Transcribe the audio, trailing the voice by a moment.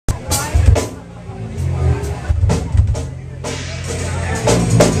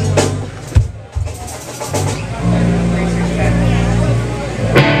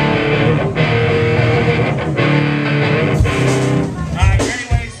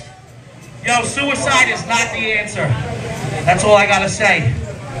Yo, suicide is not the answer. That's all I gotta say.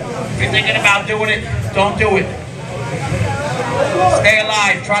 If you're thinking about doing it, don't do it. Stay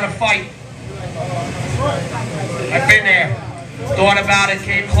alive, try to fight. I've been there, thought about it,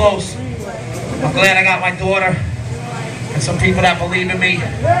 came close. I'm glad I got my daughter and some people that believe in me,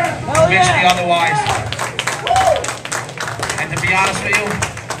 convinced me otherwise. And to be honest with you,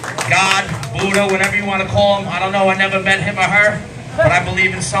 God, Buddha, whatever you want to call him, I don't know, I never met him or her, but I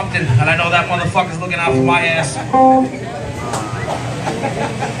believe in something, and I know that motherfucker's looking out for my ass.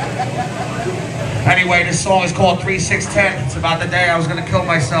 Anyway, this song is called 3610. It's about the day I was gonna kill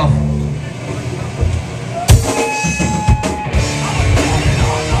myself.